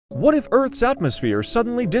What if Earth's atmosphere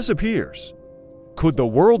suddenly disappears? Could the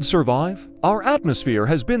world survive? Our atmosphere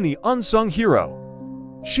has been the unsung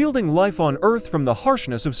hero, shielding life on Earth from the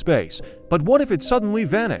harshness of space. But what if it suddenly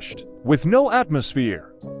vanished? With no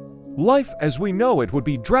atmosphere, life as we know it would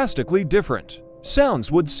be drastically different.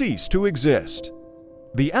 Sounds would cease to exist.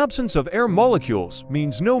 The absence of air molecules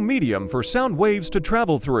means no medium for sound waves to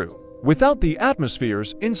travel through. Without the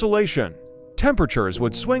atmosphere's insulation, temperatures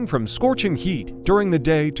would swing from scorching heat during the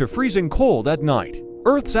day to freezing cold at night.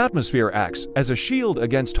 Earth's atmosphere acts as a shield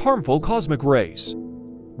against harmful cosmic rays.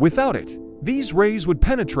 Without it, these rays would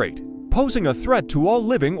penetrate, posing a threat to all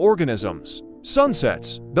living organisms.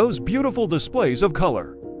 Sunsets, those beautiful displays of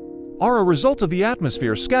color, are a result of the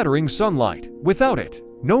atmosphere scattering sunlight. Without it,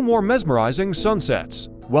 no more mesmerizing sunsets.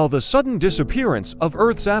 While the sudden disappearance of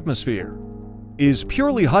Earth's atmosphere is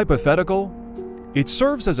purely hypothetical, it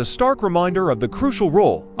serves as a stark reminder of the crucial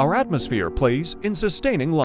role our atmosphere plays in sustaining life.